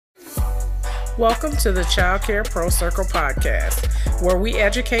Welcome to the Child Care Pro Circle podcast, where we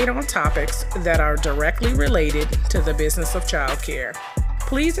educate on topics that are directly related to the business of child care.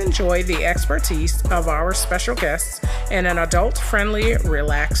 Please enjoy the expertise of our special guests in an adult-friendly,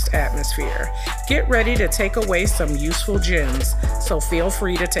 relaxed atmosphere. Get ready to take away some useful gems, so feel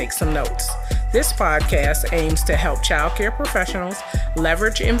free to take some notes. This podcast aims to help child care professionals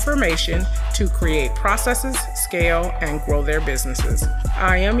leverage information to create processes, scale, and grow their businesses.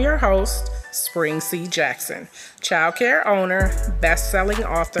 I am your host, Spring C. Jackson, child care owner, best-selling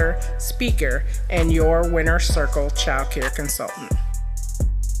author, speaker, and your Winner Circle child care consultant.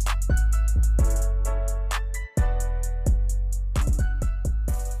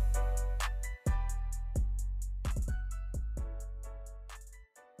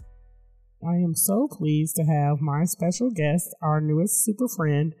 I am so pleased to have my special guest, our newest super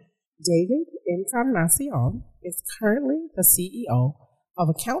friend, David Encarnacion, is currently the CEO of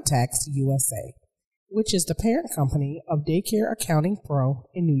AccountTax USA, which is the parent company of Daycare Accounting Pro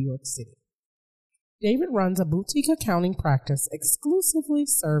in New York City. David runs a boutique accounting practice exclusively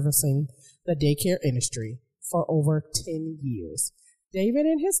servicing the daycare industry for over 10 years. David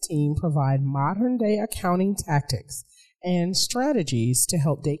and his team provide modern-day accounting tactics and strategies to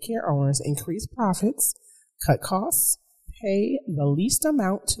help daycare owners increase profits, cut costs, pay the least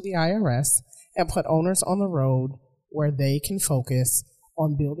amount to the IRS, and put owners on the road where they can focus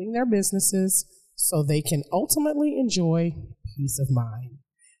on building their businesses so they can ultimately enjoy peace of mind.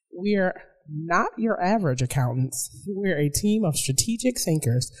 We're not your average accountants. We're a team of strategic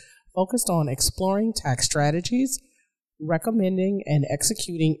thinkers focused on exploring tax strategies, recommending and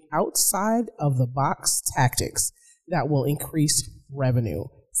executing outside of the box tactics that will increase revenue,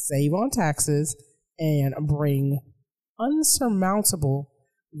 save on taxes, and bring unsurmountable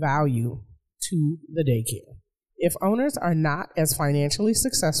value to the daycare. If owners are not as financially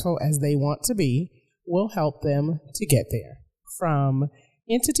successful as they want to be, we'll help them to get there. From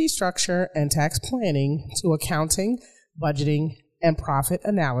entity structure and tax planning to accounting, budgeting, and profit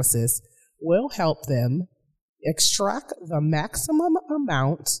analysis, we'll help them extract the maximum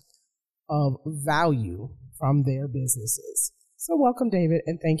amount of value from their businesses. So welcome, David,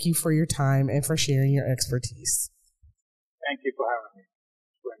 and thank you for your time and for sharing your expertise. Thank you for having me.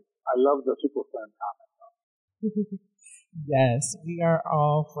 I love the super friend comment. Yes, we are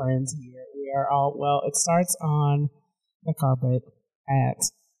all friends here. We are all, well, it starts on the carpet at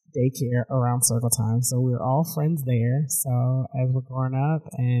daycare around circle time. So we're all friends there. So as we're growing up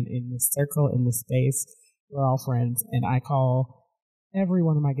and in this circle, in this space, we're all friends. And I call every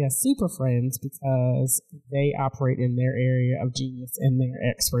one of my guests super friends because they operate in their area of genius and their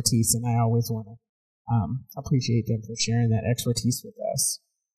expertise, and I always want to appreciate them for sharing that expertise with us.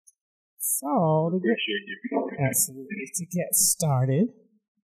 So, to get started,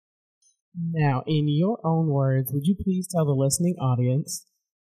 now, in your own words, would you please tell the listening audience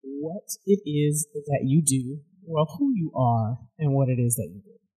what it is that you do, well, who you are, and what it is that you do?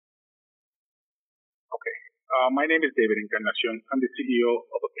 My name is David Encarnacion. I'm the CEO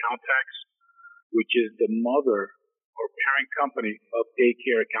of AccountTax, which is the mother or parent company of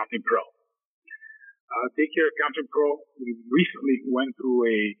Daycare Accounting Pro. Daycare Accounting Pro, we recently went through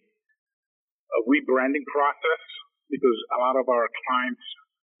a rebranding process because a lot of our clients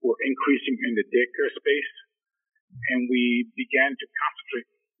were increasing in the daycare space, and we began to concentrate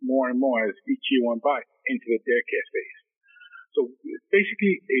more and more as each year went by into the daycare space. So it's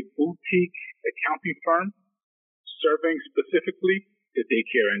basically a boutique accounting firm serving specifically the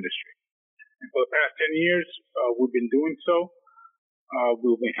daycare industry. And for the past 10 years, we've been doing so.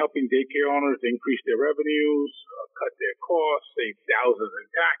 We've been helping daycare owners increase their revenues, cut their costs, save thousands in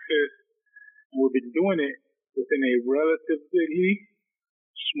taxes. And we've been doing it within a relatively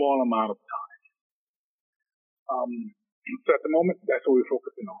small amount of time. So at the moment, that's what we're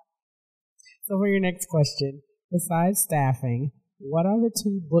focusing on. So for your next question, besides staffing, what are the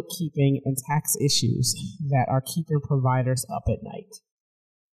two bookkeeping and tax issues that are keeping providers up at night?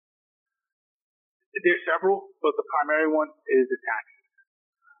 There's several, but the primary one is the taxes.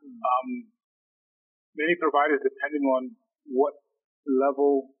 Many providers, depending on what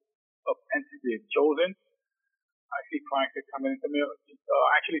level of entity they've chosen, I see clients that come in to me.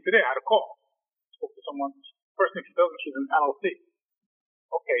 Actually, today I had a call. I spoke to someone. First thing she tells me, she's an LLC.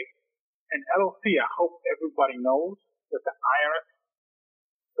 Okay, an LLC, I hope everybody knows that the IRS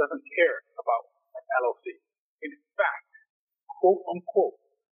doesn't care about an LLC. In fact, quote unquote,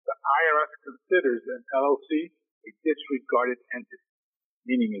 the IRS considers an LLC a disregarded entity,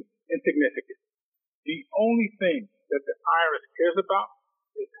 meaning it's insignificant. The only thing that the IRS cares about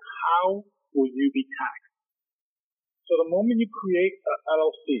is how will you be taxed. So the moment you create an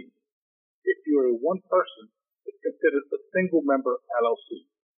LLC, if you're a one person, it's considered a single member LLC.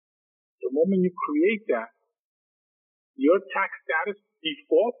 The moment you create that, your tax status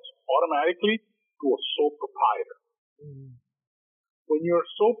defaults automatically to a sole proprietor. When you're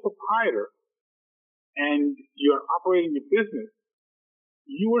a sole proprietor and you're operating your business,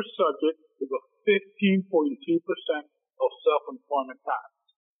 you are subject to the 15.2% of self-employment tax.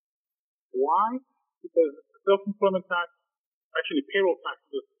 Why? Because self-employment tax, actually payroll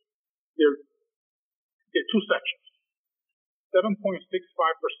taxes, they're two sections. 7.65%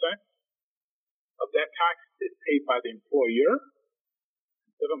 of that tax is paid by the employer.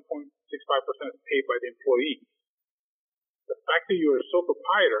 7.65% is paid by the employee. The fact that you're a sole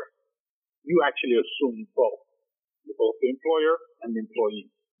proprietor, you actually assume both. Both the employer and the employee.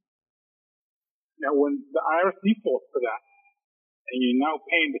 Now, when the IRS defaults to that, and you're now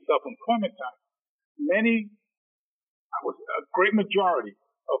paying the self-employment tax, a great majority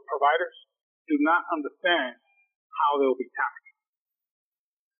of providers do not understand how they'll be taxed.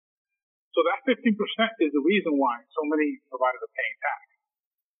 So that 15% is the reason why so many providers are paying tax.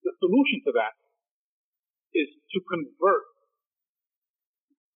 The solution to that is to convert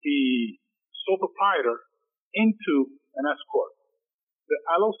the sole proprietor into an S corp. The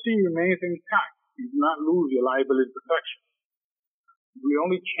LLC remains intact. You do not lose your liability protection. We're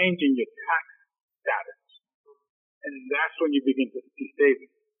only changing your tax status. And that's when you begin to see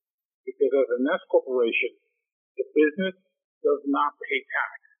savings. Because as an S corporation, the business does not pay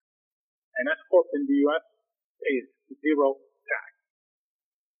tax. An S corp in the U.S. pays zero tax.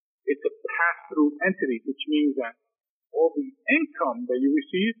 It's a pass-through entity, which means that all the income that you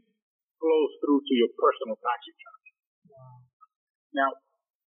receive flows through to your personal tax return. Now,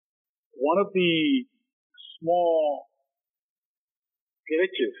 one of the small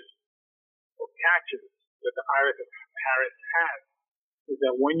glitches or catches that the IRS has is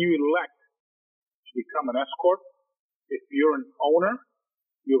that when you elect to become an S corp, if you're an owner,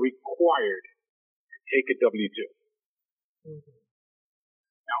 you're required to take a W-2.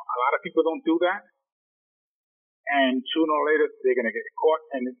 Now, a lot of people don't do that, and sooner or later they're going to get caught,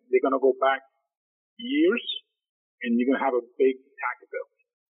 and they're going to go back years, and you're going to have a big tax bill.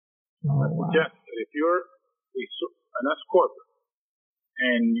 I suggest that if you're an S corp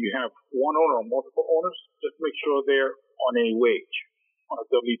and you have one owner or multiple owners, just make sure they're on a wage, on a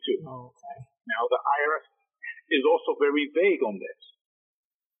W-2. Now, the IRS is also very vague on this.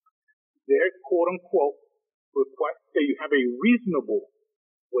 Their quote-unquote request that you have a reasonable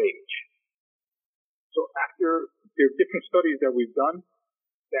wage. So after there are different studies that we've done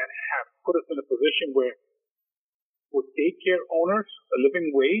that have put us in a position where with daycare owners, a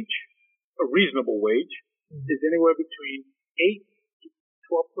living wage, a reasonable wage, is anywhere between 8 to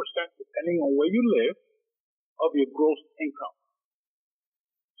 12%, depending on where you live, of your gross income.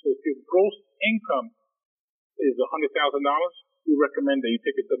 So if your gross income is $100,000, we recommend that you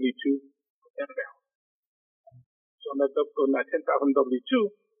take a W-2 for $10,000. So on that $10,000 W-2,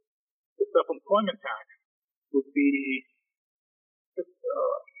 the self-employment tax would be $1,500.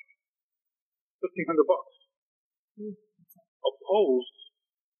 Opposed,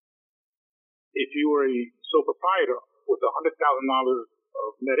 if you were a sole proprietor with $100,000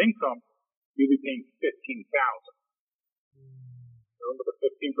 of net income, you'd be paying $15,000. Remember the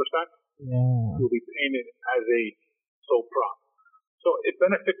 15%? Yeah. You'll be paying it as a sole prop. So it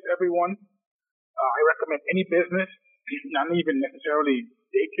benefits everyone. I recommend any business, not even necessarily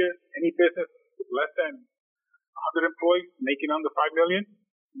daycare, any business with less than 100 employees making under $5 million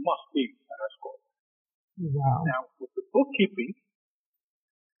must be an S corp. Wow. Now, with the bookkeeping,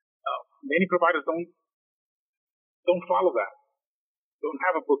 many providers don't follow that. Don't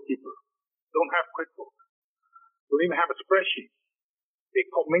have a bookkeeper. Don't have QuickBooks. Don't even have a spreadsheet. They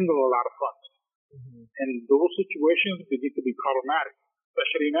commingle a lot of funds. And those situations begin to be problematic,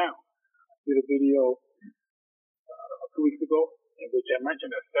 especially now. I did a video 2 weeks ago in which I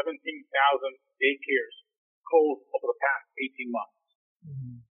mentioned that 17,000 daycares closed over the past 18 months.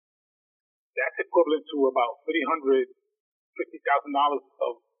 That's equivalent to about $350,000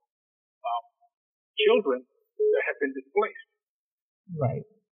 of children that have been displaced. Right.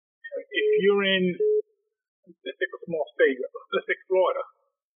 If you're in, let's take a small state, let's take Florida,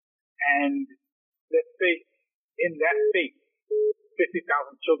 and let's say in that state, 50,000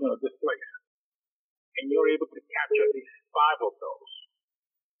 children are displaced, and you're able to capture at least 5 of those.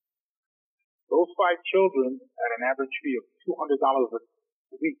 Those 5 children at an average fee of $200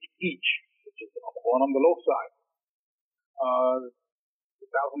 a week each, which is on the low side, $1,000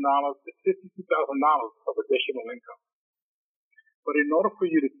 to $52,000 of additional income. But in order for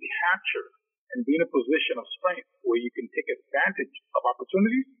you to capture and be in a position of strength where you can take advantage of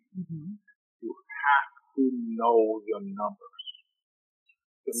opportunities, You have to know your numbers.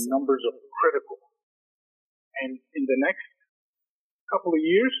 The numbers are critical. And in the next couple of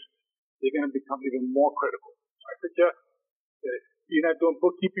years, they're going to become even more critical. So I suggest that if you're not doing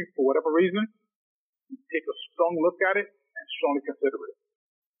bookkeeping for whatever reason, you take a strong look at it and strongly consider it.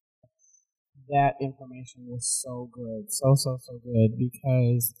 That information was so good, so good,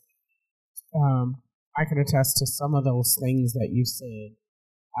 because I can attest to some of those things that you said.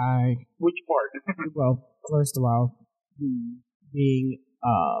 Which part? Well, first of all, being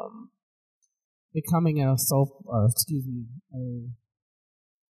becoming a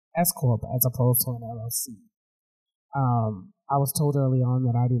S corp as opposed to an LLC. I was told early on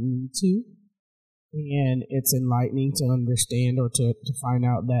that I didn't need to, and it's enlightening to understand or to find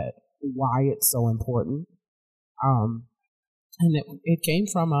out that why it's so important. And it came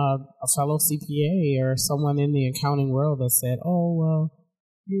from a fellow CPA or someone in the accounting world that said, "Oh, well,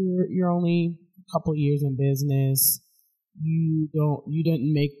 you're only a couple years in business. You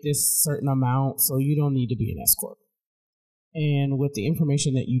didn't make this certain amount, so you don't need to be an S corp." And with the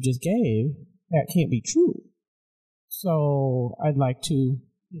information that you just gave, that can't be true. So I'd like to,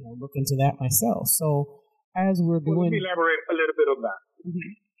 look into that myself. So as we're doing, let me elaborate a little bit on that.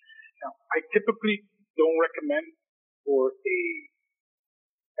 Mm-hmm. Now, I typically don't recommend for a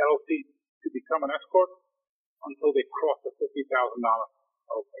LLC to become an S corp until they cross the $50,000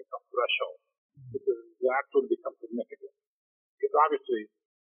 of income threshold, because that's when it becomes significant. Because obviously,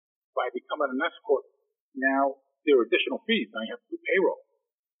 by becoming an S corp, now there are additional fees. Now you have to do payroll.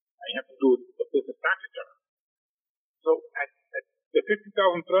 Now you have to do a business tax return. So at the 50,000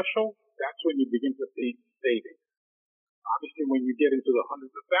 threshold, that's when you begin to see savings. Obviously, when you get into the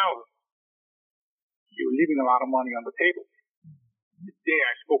hundreds of thousands, you're leaving a lot of money on the table. The day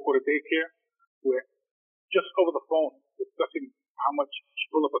I spoke with a daycare, where just over the phone discussing how much she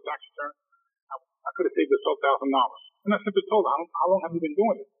pulled up a tax return, I could have saved her $12,000. And I simply told her, how long have you been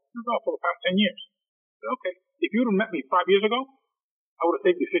doing this? She said, for the past 10 years. I said, okay, if you would have met me 5 years ago, I would have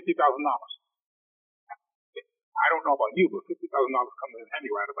saved you $50,000. I don't know about you, but $50,000 comes in handy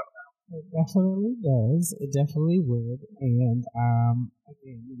right about now. It definitely does. It definitely would. And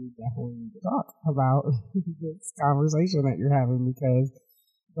again, we definitely need to talk about this conversation that you're having, because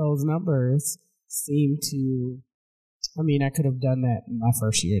those numbers seem to. I mean, I could have done that in my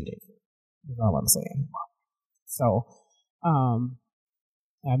first year in daycare. Is all I'm saying. So,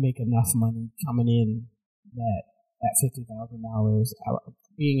 I make enough money coming in that $50,000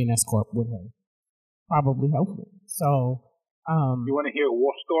 being an S corp would have probably helped me. So, you want to hear a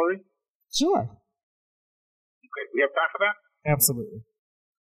war story? Sure. Okay, we have time for that? Absolutely.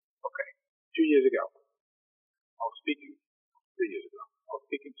 Okay. 2 years ago, I was speaking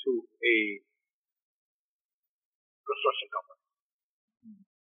to a construction company.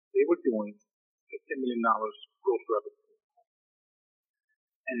 They were doing $15 million gross revenue.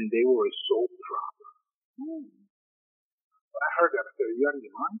 And they were a sole proprietor. When I heard that, I said, "Are you out of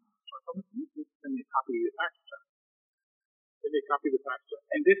your mind?" So I told them, "You can send me a copy of your tax return." Send me a copy of the tax return.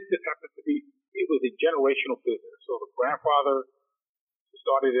 And this just happened to be, it was a generational business. So the grandfather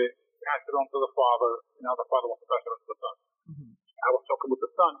started it, passed it on to the father, and now the father wants to pass it on to the son. Mm-hmm. I was talking with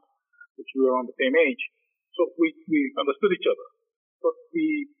the son, which we were on the same age. So we understood each other. But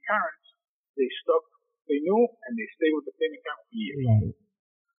the parents, they knew, and they stayed with the same account for years. Right.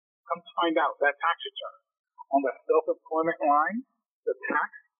 Come to find out, that tax return, on that self-employment line, the tax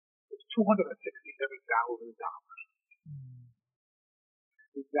is $267,000.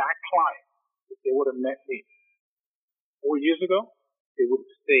 That client, if they would have met me 4 years ago, they would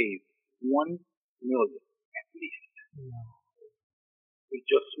have saved $1 million at least. We're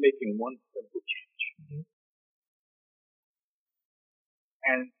just making one simple change. Mm-hmm.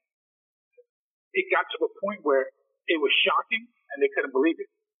 And it got to the point where it was shocking and they couldn't believe it.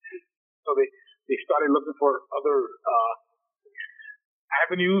 So they started looking for other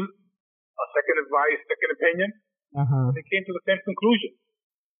avenues, a second advice, second opinion. Uh-huh. They came to the same conclusion.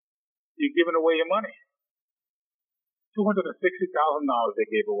 You're giving away your money. $260,000 they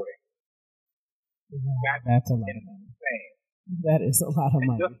gave away. That's a lot of money. That is a lot of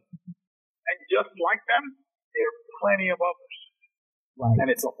money. And just like them, there are plenty of others. Right. And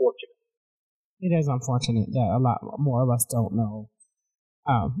it's unfortunate. It is unfortunate that a lot more of us don't know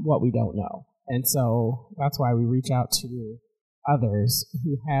what we don't know. And so that's why we reach out to others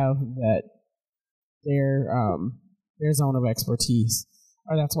who have their zone of expertise,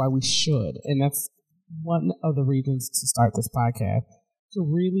 or that's why we should. And that's one of the reasons to start this podcast, to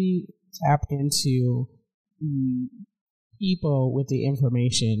really tap into the people with the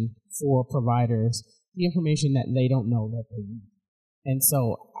information for providers, the information that they don't know that they need. And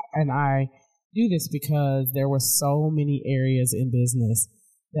so, and I do this because there were so many areas in business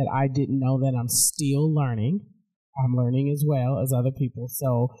that I didn't know that I'm still learning. I'm learning as well as other people.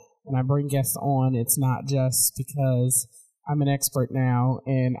 So when I bring guests on, it's not just because I'm an expert now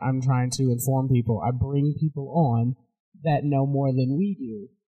and I'm trying to inform people. I bring people on that know more than we do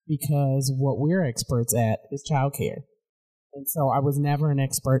because what we're experts at is childcare. And so I was never an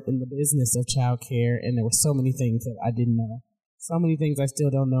expert in the business of childcare, and there were so many things that I didn't know. So many things I still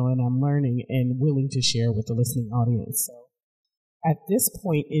don't know, and I'm learning and willing to share with the listening audience. So at this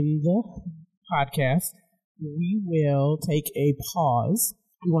point in the podcast, we will take a pause.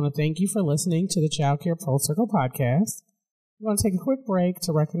 We want to thank you for listening to the Childcare Pro Circle podcast. We want to take a quick break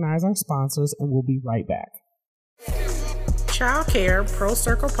to recognize our sponsors, and we'll be right back. Childcare Pro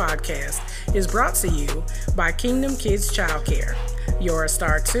Circle podcast is brought to you by Kingdom Kids Childcare. You're a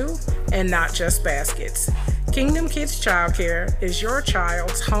star too, and not just baskets. Kingdom Kids Childcare is your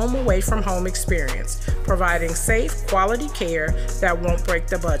child's home away from home experience, providing safe, quality care that won't break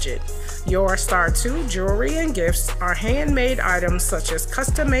the budget. Your Star 2 jewelry and gifts are handmade items such as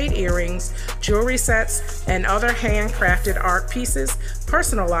custom-made earrings, jewelry sets, and other handcrafted art pieces,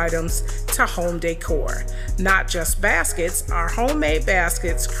 personal items to home decor. Not just baskets, are homemade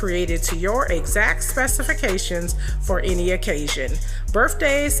baskets created to your exact specifications for any occasion.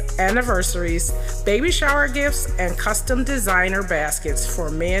 Birthdays, anniversaries, baby shower gifts, and custom designer baskets for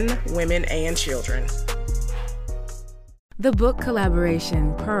men, women, and children. The book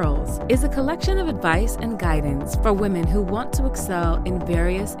collaboration, Pearls, is a collection of advice and guidance for women who want to excel in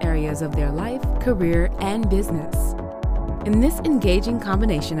various areas of their life, career, and business. In this engaging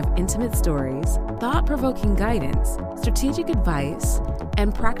combination of intimate stories, thought-provoking guidance, strategic advice,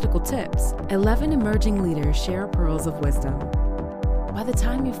 and practical tips, 11 emerging leaders share pearls of wisdom. By the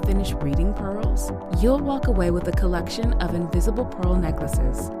time you finish reading Pearls, you'll walk away with a collection of invisible pearl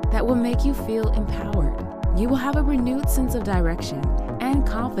necklaces that will make you feel empowered. You will have a renewed sense of direction and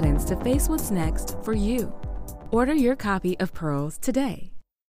confidence to face what's next for you. Order your copy of Pearls today.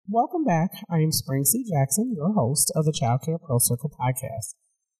 Welcome back. I am Spring C. Jackson, your host of the Childcare Pro Circle podcast.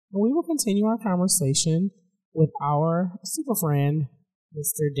 And we will continue our conversation with our super friend,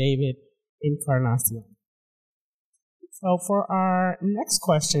 Mr. David Encarnacion. So for our next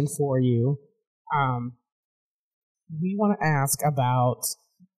question for you, we want to ask about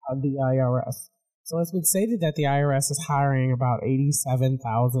the IRS. So it's been stated that the IRS is hiring about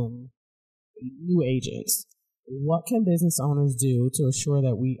 87,000 new agents. What can business owners do to assure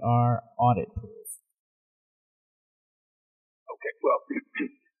that we are audit-proof? Okay, well,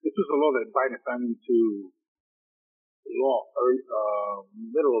 this was a law that Biden signed into law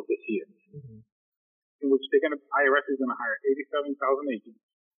middle of this year, in which IRS is going to hire 87,000 agents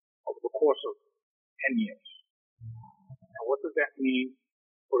over the course of 10 years. Now, what does that mean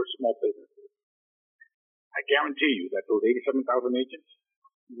for small businesses? I guarantee you that those 87,000 agents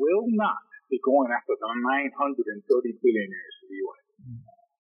will not be going after the 930 billionaires in the U.S.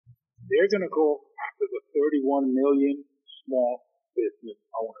 They're going to go after the 31 million small business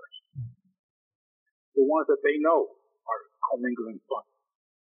owners. The ones that they know are commingling funds.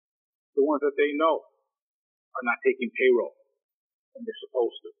 The ones that they know are not taking payroll when they're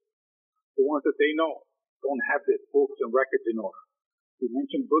supposed to. The ones that they know don't have their books and records in order. We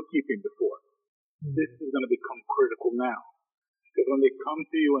mentioned bookkeeping before. This is going to become critical now. Because when they come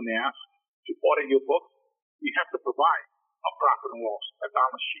to you and they ask to audit your books, you have to provide a profit and loss, a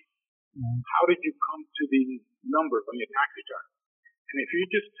balance sheet. How did you come to these numbers on your tax return? And if you're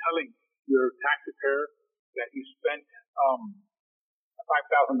just telling your tax preparer that you spent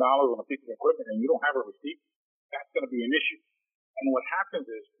 $5,000 on a piece of equipment and you don't have a receipt, that's going to be an issue. And what happens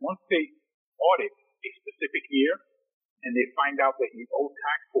is once they audit a specific year and they find out that you owe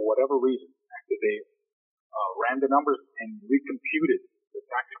tax for whatever reason, after they ran the numbers and recomputed the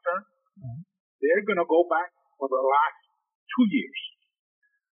tax return, they're going to go back for the last 2 years.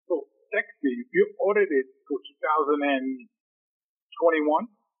 So technically, if you audited for 2021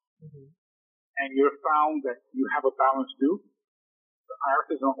 and you're found that you have a balance due, the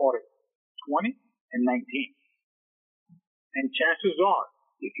IRS is going to audit 20 and 19. And chances are,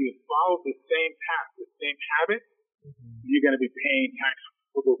 if you follow the same path, the same habit, you're going to be paying tax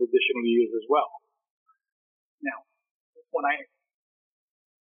for those additional years as well. Now, when I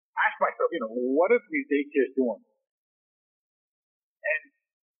ask myself, what are these daycares doing? And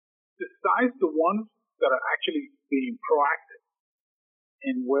besides the ones that are actually being proactive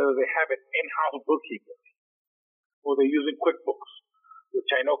in whether they have an in-house bookkeeper or they're using QuickBooks, which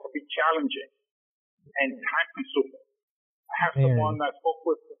I know can be challenging and time-consuming. I have someone that I spoke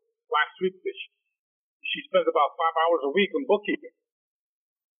with last week. She spends about 5 hours a week on bookkeeping.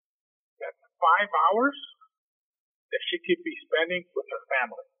 That's 5 hours that she could be spending with her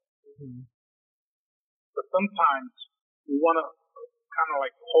family. Mm-hmm. But sometimes we want to kind of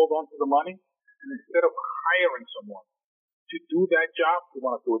like hold on to the money, and instead of hiring someone to do that job, we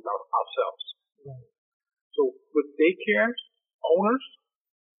want to do it ourselves. Right. So with daycares, owners,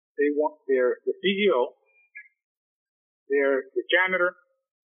 they want the CEO, they're the janitor,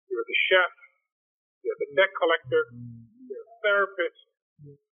 they're the chef, they're the debt collector, they're a therapist,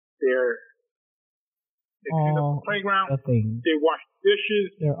 they're they clean up the playground, they wash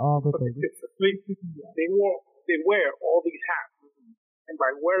dishes, they're all the put the things. kids to sleep. They wear all these hats. And by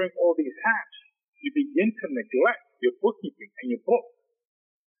wearing all these hats, you begin to neglect your bookkeeping and your books.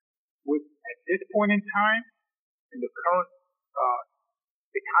 At this point in time, in the current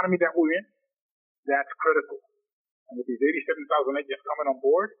economy that we're in, that's critical. And with these 87,000 agents coming on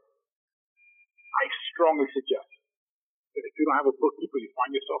board, I strongly suggest that if you don't have a bookkeeper, you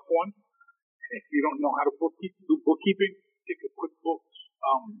find yourself one. And if you don't know how to do bookkeeping, take a QuickBooks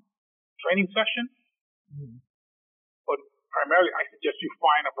training session. Mm-hmm. But primarily, I suggest you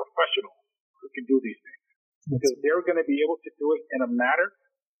find a professional who can do these things. Because they're going to be able to do it in a manner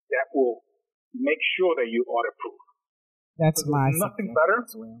that will make sure that you audit proof. That's my nothing better.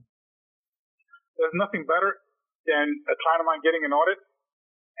 There's nothing better than a client of mine getting an audit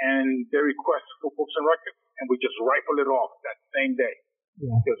and they request for books and records, and we just rifle it off that same day.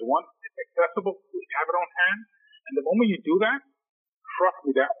 Yeah. Because one, it's accessible, we have it on hand, and the moment you do that, trust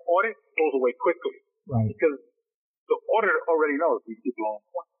me, that audit goes away quickly. Right. Because the auditor already knows these people are on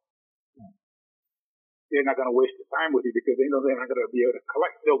point. Yeah. They're not going to waste the time with you because they know they're not going to be able to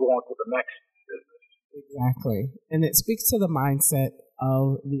collect. They'll go on to the next business. Exactly. And it speaks to the mindset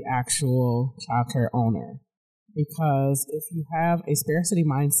of the actual childcare owner. Because if you have a scarcity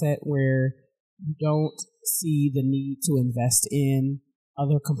mindset where you don't see the need to invest in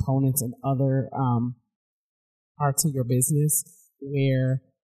other components and other parts of your business where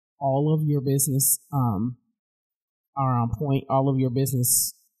all of your business are on point, all of your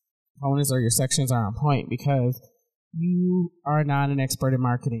business components or your sections are on point because you are not an expert in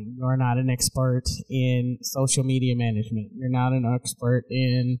marketing. You are not an expert in social media management. You're not an expert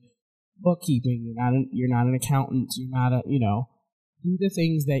in bookkeeping. You're not an accountant. You're not do the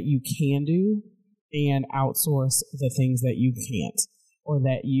things that you can do and outsource the things that you can't or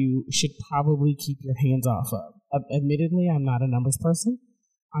that you should probably keep your hands off of. Admittedly, I'm not a numbers person.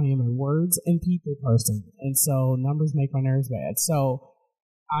 I am a words and people person. And so numbers make my nerves bad. So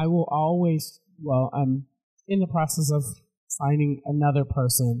I will always, I'm in the process of finding another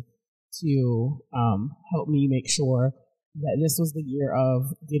person to help me make sure that this was the year of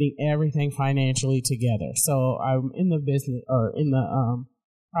getting everything financially together. So I'm in the business or in the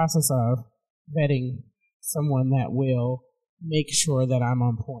process of vetting someone that will make sure that I'm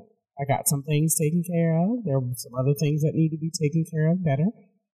on point. I got some things taken care of. There are some other things that need to be taken care of better.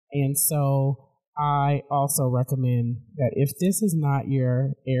 And so I also recommend that if this is not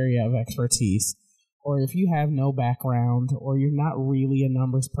your area of expertise, or if you have no background, or you're not really a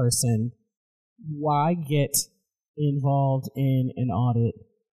numbers person, why get involved in an audit?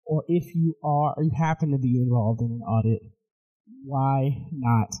 Or if you are, or you happen to be involved in an audit, why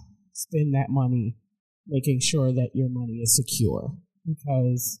not spend that money making sure that your money is secure?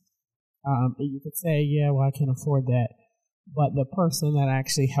 Because you could say, yeah, well, I can afford that. But the person that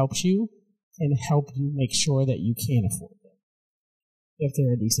actually helps you can help you make sure that you can afford it if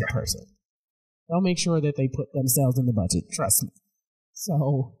they're a decent person. They'll make sure that they put themselves in the budget. Trust me.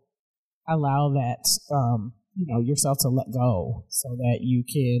 So allow that, yourself to let go so that you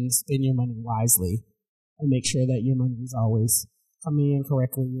can spend your money wisely and make sure that your money is always coming in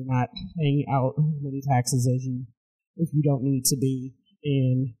correctly. You're not paying out as many taxes if you don't need to be,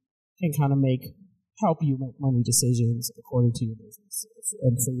 and can kind of help you make money decisions according to your business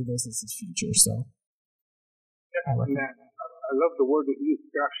and for your business's future. So I love the word that you use,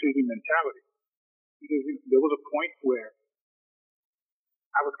 scarcity mentality. Because there was a point where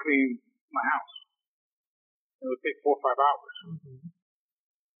I was cleaning my house. It would take 4 or 5 hours. Mm-hmm.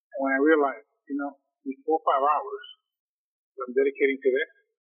 And when I realized, these 4 or 5 hours that I'm dedicating to this,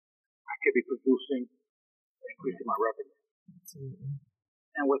 I could be producing and increasing my revenue. Absolutely.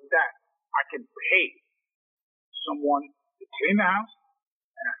 And with that, I can pay someone to clean the house,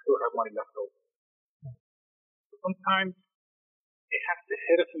 and I still have money left over. So sometimes it has to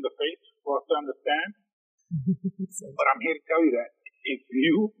hit us in the face for us to understand. But I'm here to tell you that if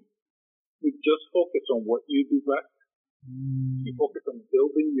you would just focus on what you do best, you focus on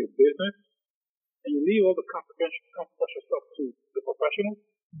building your business, and you leave all the confidential stuff to the professionals,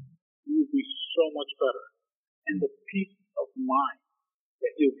 you will be so much better. And the peace of mind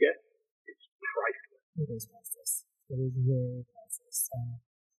that you'll get is is priceless. It is very priceless.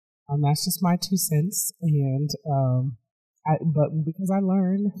 That's just my 2 cents, and but because I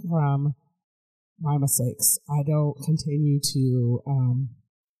learned from my mistakes, I don't continue to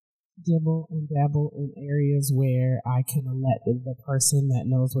dibble and dabble in areas where I can let the person that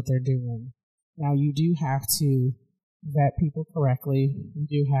knows what they're doing. Now, you do have to vet people correctly. You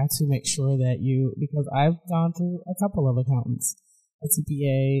do have to make sure that because I've gone through a couple of accountants, a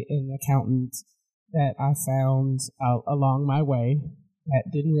CPA and an accountant that I found along my way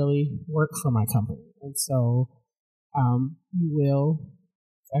that didn't really work for my company. And so you will,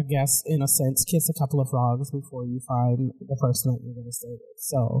 I guess, in a sense, kiss a couple of frogs before you find the person that you're going to stay with.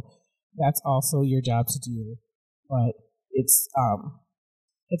 So that's also your job to do. But it's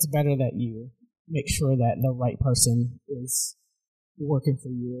better that you make sure that the right person is working for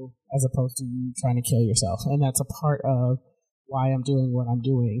you as opposed to you trying to kill yourself. And that's a part of why I'm doing what I'm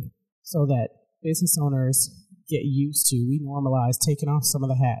doing, so that business owners get used to, we normalize taking off some of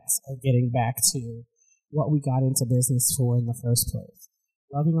the hats and getting back to what we got into business for in the first place.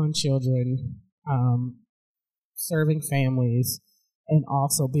 Loving on children, serving families, and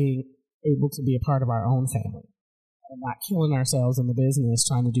also being able to be a part of our own family and not killing ourselves in the business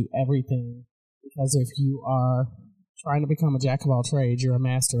trying to do everything, because if you are trying to become a jack of all trades, you're a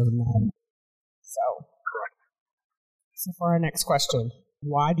master of none. So, correct. So for our next question,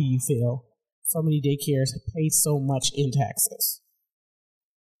 why do you feel so many daycares pay so much in taxes?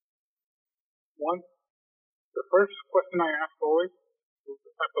 One, the first question I ask always is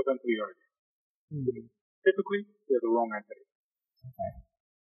the type of entity are you? Mm-hmm. Typically, they're the wrong entity. Okay.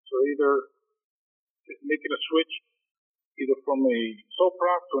 So either it's making a switch either from a sole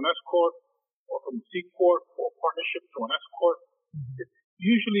prop to an S corp, or from a C corp or partnership to an S corp. Mm-hmm. It's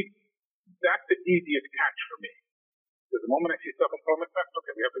usually that's the easiest catch for me. Because the moment I see self-employment tax,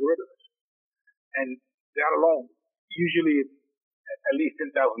 okay, we have to get rid of this. And that alone, usually at least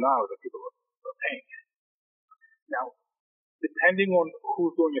 $10,000 that people are paying. Now, depending on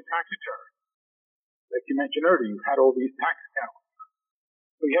who's doing your tax return, like you mentioned earlier, you had all these tax accounts.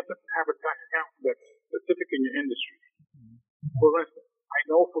 So you have to have a tax account that's specific in your industry. Mm-hmm. For instance,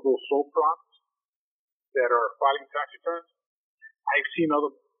 I know for those sole props that are filing tax returns, I've seen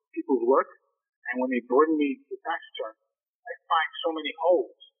other people's work, and when they bring me the tax return, I find so many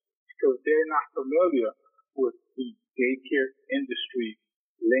holes because they're not familiar with the daycare industry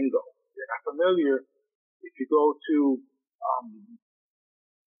lingo. They're not familiar. If you go to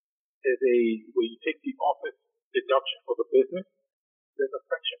where you take the office deduction for the business, there's a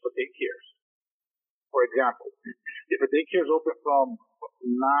section for daycares. For example, if a daycare is open from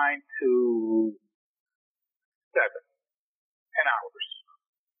 9 to 7, 10 hours,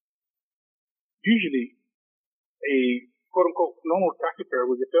 usually a quote-unquote normal tax preparer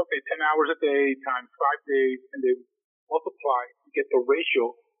would just say, okay, 10 hours a day times 5 days, and they multiply to get the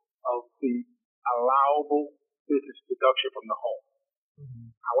ratio of the allowable business deduction from the home.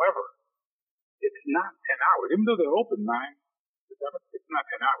 Mm-hmm. However, it's not 10 hours. Even though they're open 9 to 7, it's not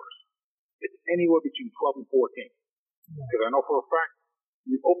 10 hours. It's anywhere between 12 and 14. Mm-hmm. Because I know for a fact,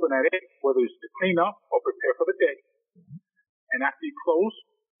 you open at 8, whether it's to clean up or prepare for the day. Mm-hmm. And after you close,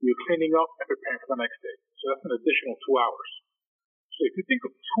 you're cleaning up and preparing for the next day. So that's an additional 2 hours. So if you think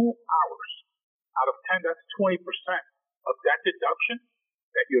of 2 hours out of 10, that's 20% of that deduction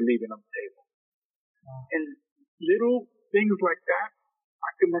that you're leaving on the table. Wow. And little things like that, I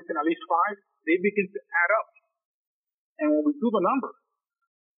can mention at least 5, they begin to add up. And when we do the number,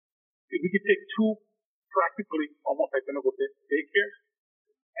 if we could take 2 practically almost identical daycares,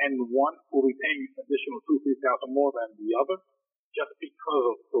 and one will be paying an additional $2,000-3,000 more than the other, just because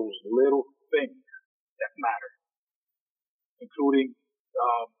of those little things that matter, including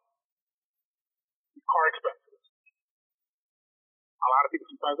car expenses. A lot of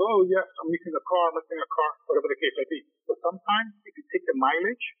people sometimes, oh yes, I'm leasing a car, whatever the case may be. But sometimes, if you take the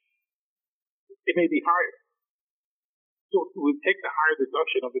mileage, it may be higher. So we take the higher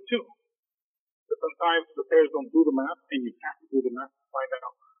deduction of the two. But sometimes the payers don't do the math, and you have to do the math to find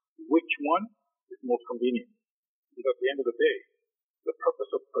out which one is most convenient. Because at the end of the day, the purpose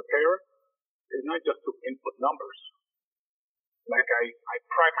of preparer is not just to input numbers. Like I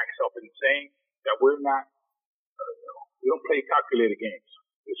pride myself in saying that we're not, we don't play calculator games.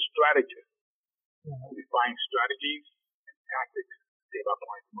 We're strategists. We find strategies and tactics to save our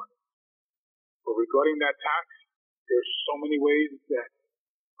clients money. But regarding that tax, there's so many ways that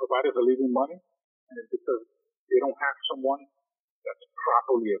providers are leaving money, and it's because they don't have someone that's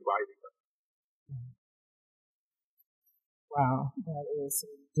properly advising them. Wow, that is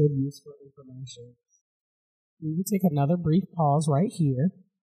some good, useful information. We will take another brief pause right here,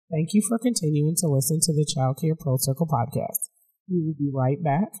 Thank you for continuing to listen to the Child Care Pro Circle podcast. We will be right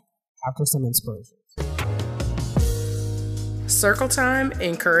back after some inspiration. Circle Time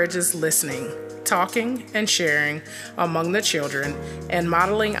encourages listening, talking, and sharing among the children and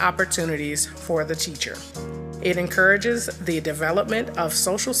modeling opportunities for the teacher. It encourages the development of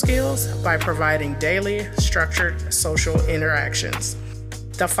social skills by providing daily, structured social interactions.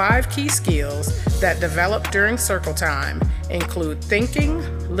 The 5 key skills that develop during Circle Time include thinking,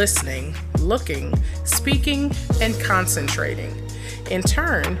 listening, looking, speaking, and concentrating. In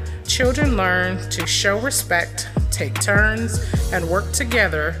turn, children learn to show respect, take turns, and work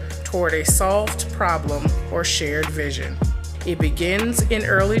together toward a solved problem or shared vision. It begins in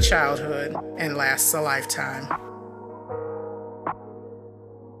early childhood and lasts a lifetime.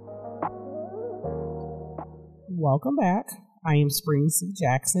 Welcome back. I am Spring C.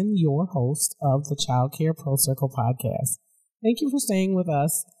 Jackson, your host of the Child Care Pro Circle podcast. Thank you for staying with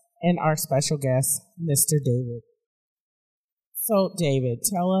us and our special guest, Mr. David. So, David,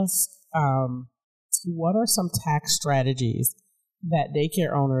 tell us what are some tax strategies that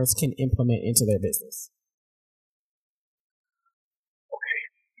daycare owners can implement into their business? Okay,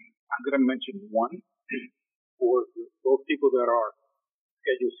 I'm going to mention one for those people that are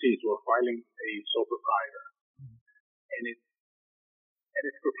Schedule Cs who are filing a sole proprietor. And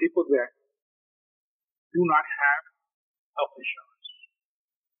it's for people that do not have health insurance.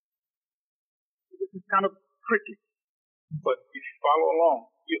 This is kind of tricky, but if you follow along,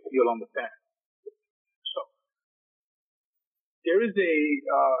 you'll understand. So, there is a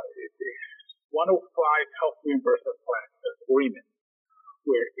 105 health reimbursement plan agreement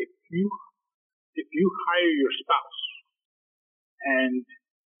where if you hire your spouse and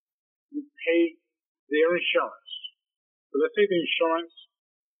you pay their insurance, so let's say the insurance,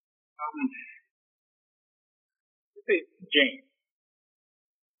 let's say Jane.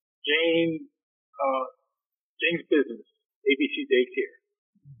 Jane's business, ABC Daycare,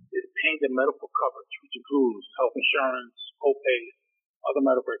 is paying the medical coverage, which includes health insurance, co-pays, other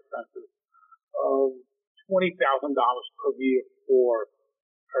medical expenses, of $20,000 per year for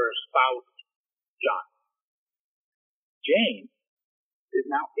her spouse, John. Jane is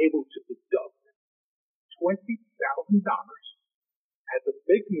now able to deduct $20,000 as a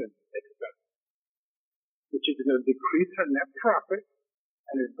business expense, which is going to decrease her net profit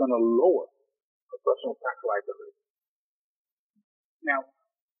and is going to lower her personal tax liability. Now,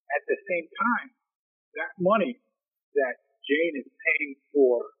 at the same time, that money that Jane is paying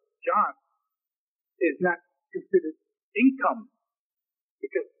for John is not considered income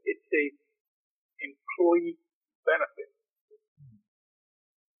because it's a employee benefit.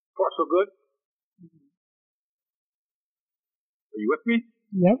 Far so good? Are you with me?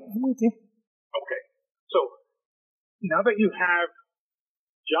 Yep, I'm with you. Okay. So, now that you have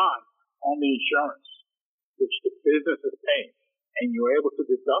John on the insurance, which the business is paying, and you're able to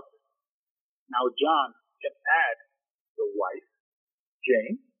deduct, now John can add the wife,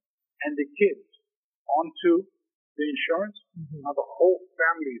 Jane, and the kids onto the insurance. Mm-hmm. Now the whole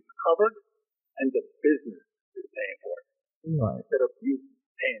family is covered, and the business is paying for it. Right. Instead of you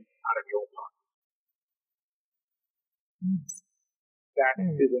paying out of your pocket. Yes. That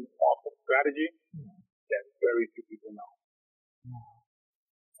is an awesome strategy that very few people know. Wow.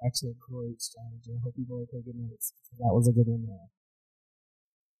 Actually, a great strategy. I hope people are taking notes. That was a good one there.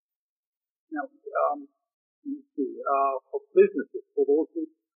 Now, let me see. For businesses, for those who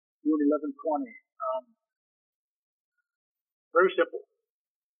do 1120, very simple.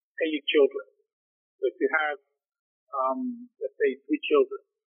 Pay your children. So if you have, let's say, 3 children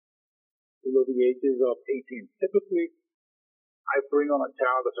below the ages of 18, typically I bring on a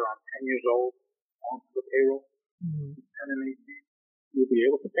child that's around 10 years old onto the payroll, 10 and 18. You'll be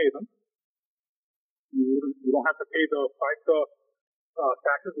able to pay them. You don't have to pay the FICA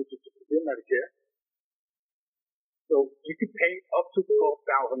taxes, which is your Medicare. So you can pay up to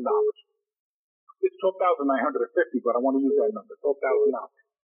 $12,000. It's $12,950, but I want to use that number, $12,000.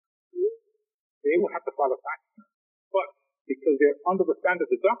 They will have to file a tax return. But because they're under the standard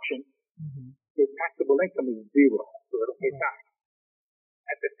deduction, their taxable income is zero, so they don't pay tax.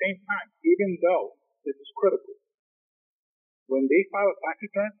 At the same time, even though this is critical, when they file a tax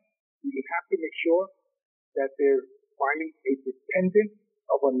return, you have to make sure that they're filing a dependent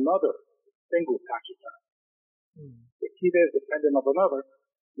of another single tax return. The key there is dependent of another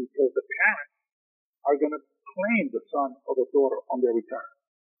because the parents are going to claim the son or the daughter on their return.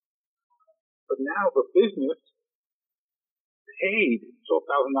 But now the business paid $12,000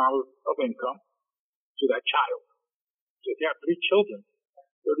 of income to that child. So if you have 3 children,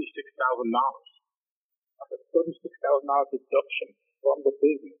 $36,000. That's a $36,000 deduction from the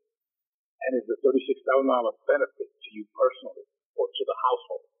business and is a $36,000 benefit to you personally or to the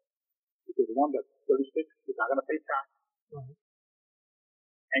household. Because one that's 36 is not going to pay tax,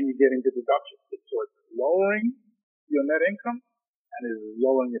 and you're getting the deduction. So it's lowering your net income and is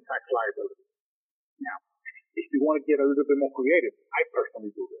lowering your tax liability. Now, if you want to get a little bit more creative, I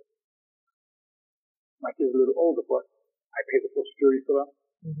personally do this. My kids are a little older, but I pay the Social Security for them.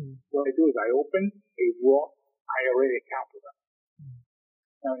 Mm-hmm. What I do is I open a Roth IRA account for them. Mm-hmm.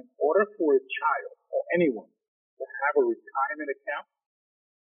 Now, in order for a child or anyone to have a retirement account,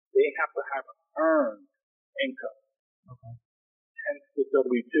 they have to have earned income. Okay. Hence the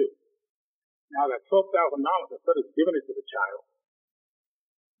W-2. Now, that $12,000, instead of giving it to the child,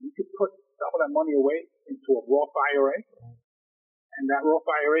 you could put some of that money away into a Roth IRA, and that Roth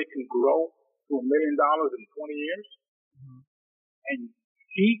IRA can grow to $1 million in 20 years, and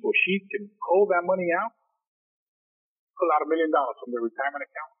he or she can pull that money out, pull out $1 million from their retirement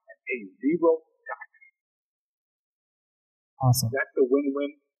account, and pay zero tax. Awesome. That's a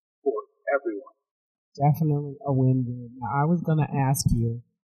win-win for everyone. Definitely a win-win. Now, I was going to ask you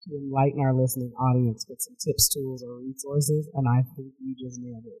to enlighten our listening audience with some tips, tools, or resources, and I think you just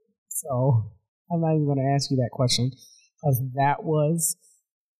nailed it. So I'm not even going to ask you that question, because that was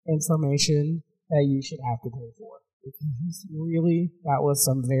information that you should have to pay for. Because really, that was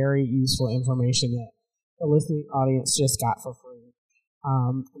some very useful information that the listening audience just got for free.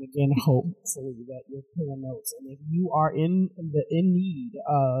 And again, hopefully that you're taking notes. And if you are in need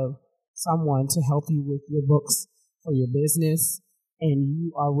of someone to help you with your books for your business, and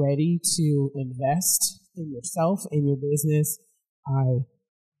you are ready to invest in yourself and your business, I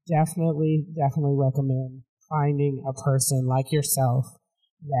definitely recommend finding a person like yourself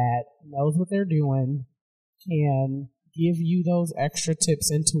that knows what they're doing, can give you those extra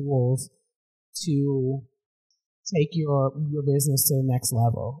tips and tools to take your business to the next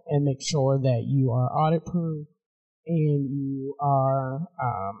level and make sure that you are audit proof and you are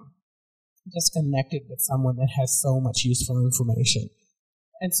just connected with someone that has so much useful information.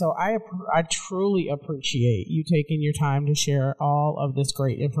 And so I truly appreciate you taking your time to share all of this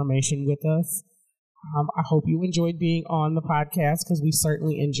great information with us. I hope you enjoyed being on the podcast, because we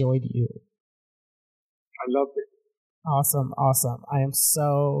certainly enjoyed you. I loved it. Awesome. I am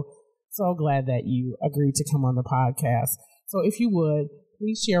so glad that you agreed to come on the podcast. So if you would,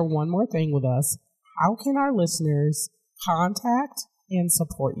 please share one more thing with us. How can our listeners contact and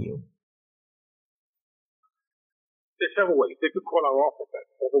support you? There's several ways. They could call our office at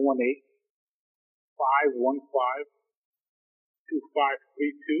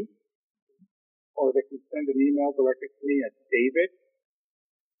 718-515-2532, or they can send an email directly to me at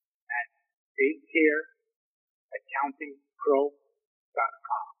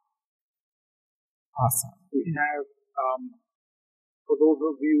david@daycareaccountingpro.com. Awesome. We have, for those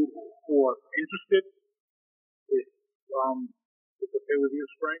of you who are interested with the Pay Review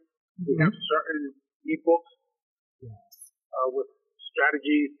Spring, we have certain ebooks with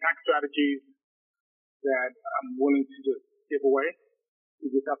tax strategies that I'm willing to just give away. You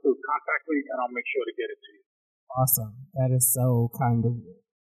just have to contact me, and I'll make sure to get it to you. Awesome. That is so kind of you.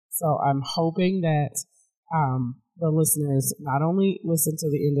 So I'm hoping that the listeners not only listen to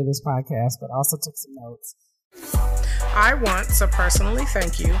the end of this podcast, but also took some notes. I want to personally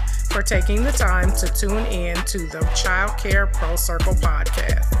thank you for taking the time to tune in to the Child Care Pro Circle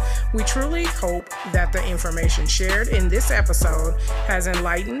podcast. We truly hope that the information shared in this episode has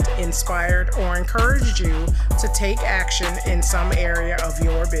enlightened, inspired, or encouraged you to take action in some area of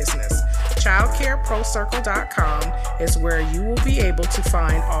your business. ChildCareProCircle.com is where you will be able to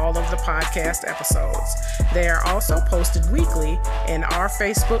find all of the podcast episodes. They are also posted weekly in our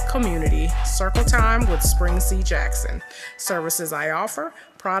Facebook community, Circle Time with Spring C. Jackson. Services I offer,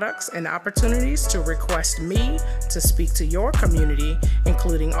 products, and opportunities to request me to speak to your community,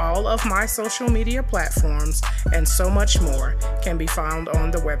 including all of my social media platforms, and so much more, can be found on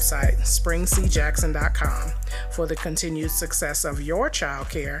the website springcjackson.com. For the continued success of your child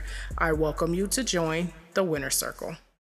care, I welcome you to join the Winner Circle.